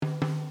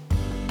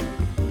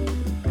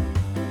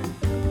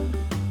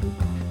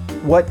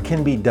What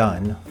can be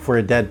done for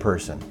a dead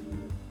person?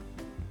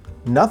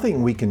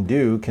 Nothing we can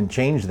do can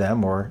change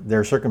them or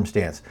their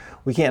circumstance.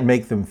 We can't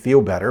make them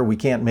feel better. We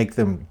can't make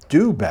them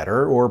do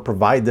better or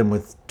provide them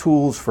with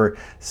tools for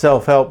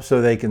self-help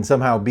so they can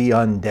somehow be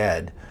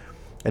undead.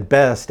 At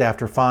best,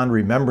 after fond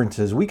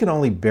remembrances, we can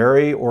only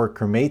bury or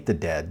cremate the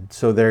dead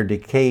so their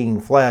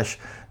decaying flesh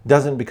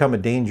doesn't become a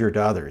danger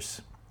to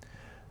others.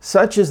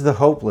 Such is the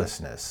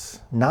hopelessness,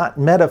 not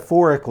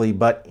metaphorically,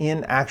 but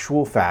in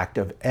actual fact,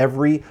 of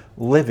every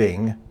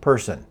living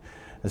person.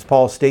 As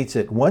Paul states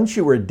it, once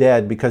you were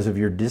dead because of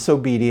your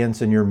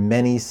disobedience and your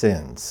many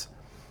sins.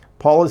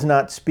 Paul is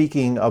not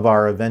speaking of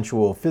our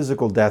eventual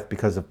physical death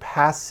because of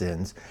past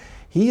sins.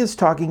 He is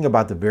talking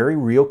about the very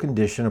real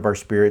condition of our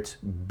spirits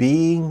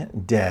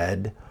being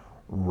dead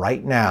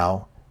right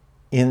now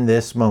in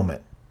this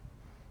moment.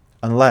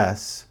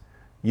 Unless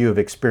you have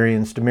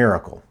experienced a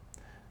miracle.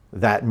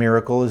 That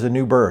miracle is a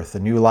new birth, a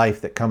new life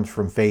that comes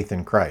from faith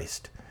in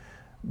Christ.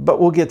 But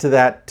we'll get to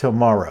that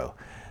tomorrow.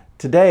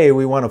 Today,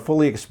 we want to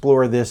fully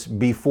explore this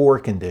before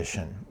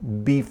condition,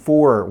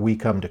 before we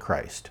come to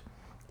Christ.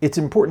 It's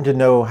important to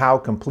know how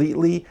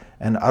completely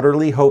and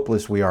utterly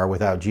hopeless we are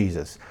without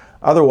Jesus.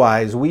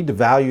 Otherwise, we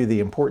devalue the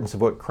importance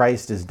of what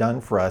Christ has done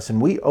for us, and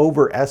we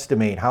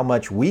overestimate how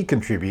much we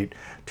contribute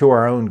to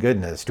our own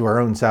goodness, to our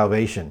own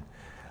salvation.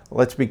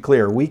 Let's be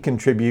clear, we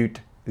contribute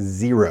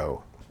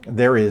zero.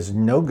 There is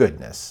no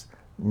goodness,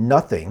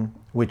 nothing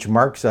which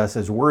marks us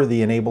as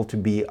worthy and able to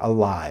be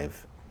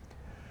alive.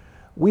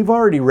 We've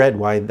already read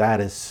why that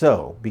is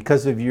so,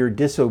 because of your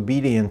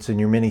disobedience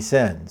and your many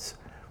sins.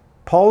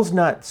 Paul's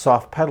not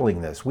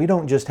soft-pedaling this. We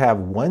don't just have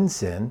one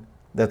sin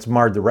that's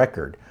marred the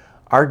record.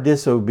 Our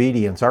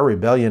disobedience, our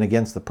rebellion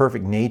against the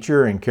perfect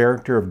nature and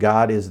character of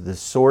God is the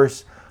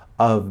source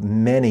of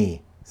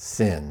many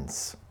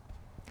sins.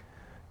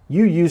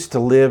 You used to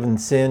live in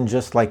sin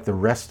just like the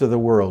rest of the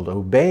world,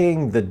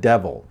 obeying the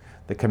devil,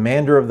 the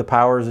commander of the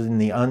powers in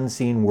the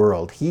unseen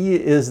world. He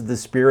is the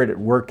spirit at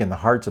work in the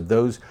hearts of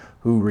those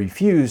who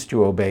refuse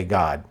to obey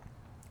God.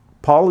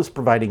 Paul is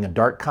providing a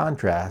dark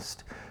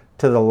contrast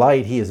to the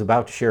light he is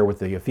about to share with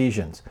the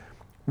Ephesians.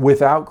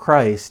 Without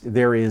Christ,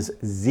 there is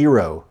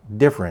zero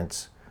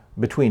difference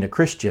between a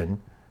Christian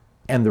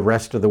and the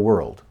rest of the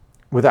world.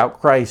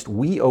 Without Christ,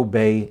 we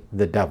obey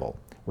the devil.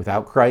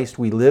 Without Christ,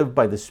 we live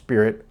by the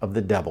spirit of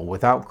the devil.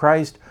 Without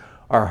Christ,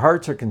 our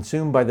hearts are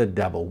consumed by the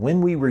devil. When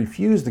we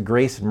refuse the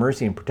grace and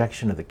mercy and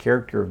protection of the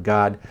character of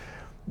God,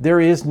 there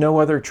is no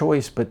other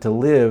choice but to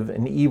live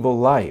an evil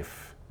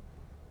life.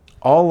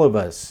 All of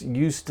us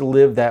used to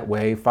live that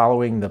way,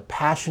 following the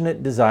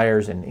passionate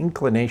desires and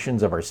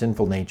inclinations of our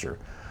sinful nature.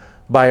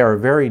 By our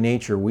very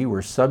nature, we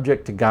were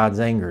subject to God's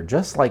anger,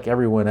 just like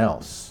everyone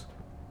else.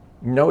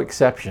 No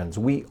exceptions.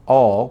 We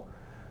all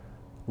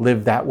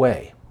live that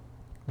way.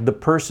 The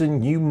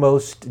person you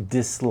most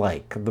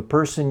dislike, the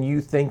person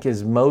you think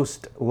is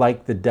most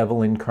like the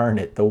devil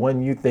incarnate, the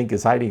one you think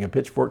is hiding a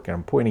pitchfork and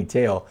a pointy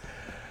tail,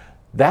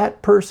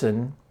 that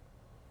person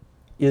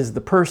is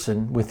the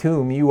person with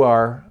whom you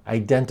are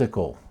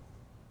identical,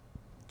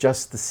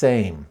 just the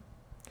same.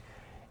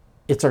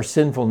 It's our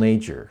sinful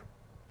nature.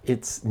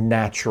 It's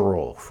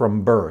natural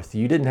from birth.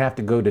 You didn't have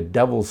to go to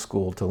devil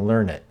school to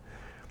learn it,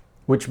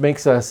 which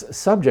makes us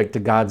subject to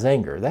God's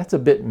anger. That's a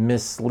bit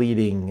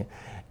misleading.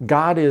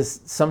 God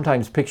is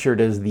sometimes pictured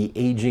as the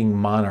aging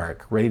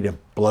monarch, ready to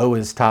blow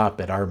his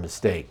top at our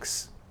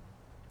mistakes.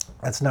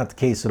 That's not the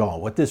case at all.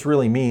 What this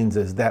really means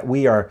is that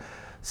we are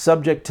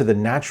subject to the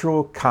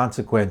natural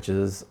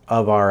consequences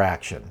of our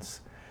actions.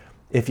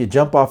 If you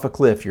jump off a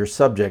cliff, you're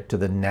subject to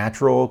the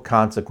natural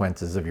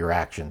consequences of your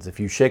actions.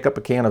 If you shake up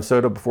a can of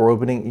soda before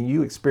opening,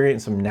 you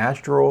experience some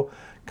natural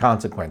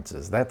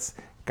consequences. That's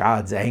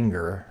God's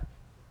anger.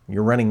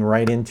 You're running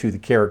right into the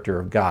character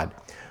of God.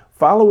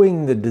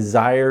 Following the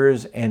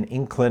desires and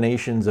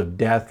inclinations of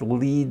death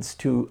leads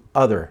to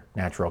other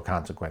natural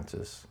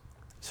consequences.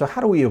 So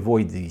how do we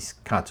avoid these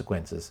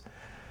consequences?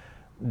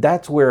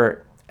 That's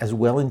where, as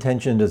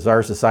well-intentioned as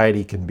our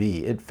society can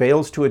be, it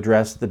fails to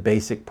address the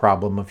basic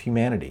problem of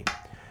humanity.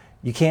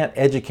 You can't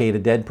educate a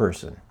dead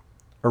person.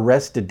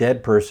 Arrest a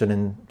dead person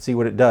and see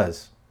what it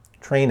does.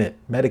 Train it,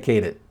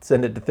 medicate it,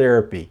 send it to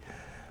therapy.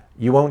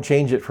 You won't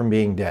change it from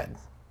being dead.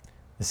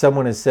 As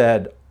someone has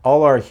said,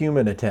 all our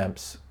human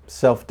attempts,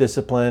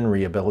 self-discipline,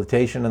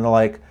 rehabilitation, and the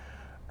like,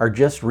 are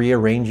just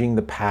rearranging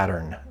the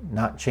pattern,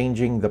 not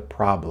changing the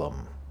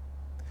problem.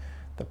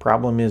 The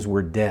problem is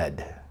we're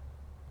dead,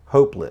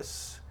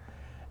 hopeless,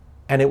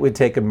 and it would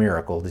take a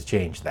miracle to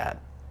change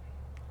that.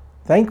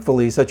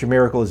 Thankfully, such a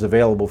miracle is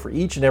available for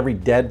each and every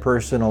dead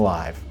person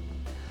alive.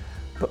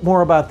 But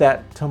more about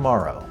that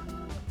tomorrow.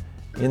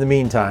 In the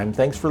meantime,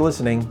 thanks for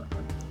listening,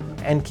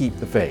 and keep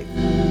the faith.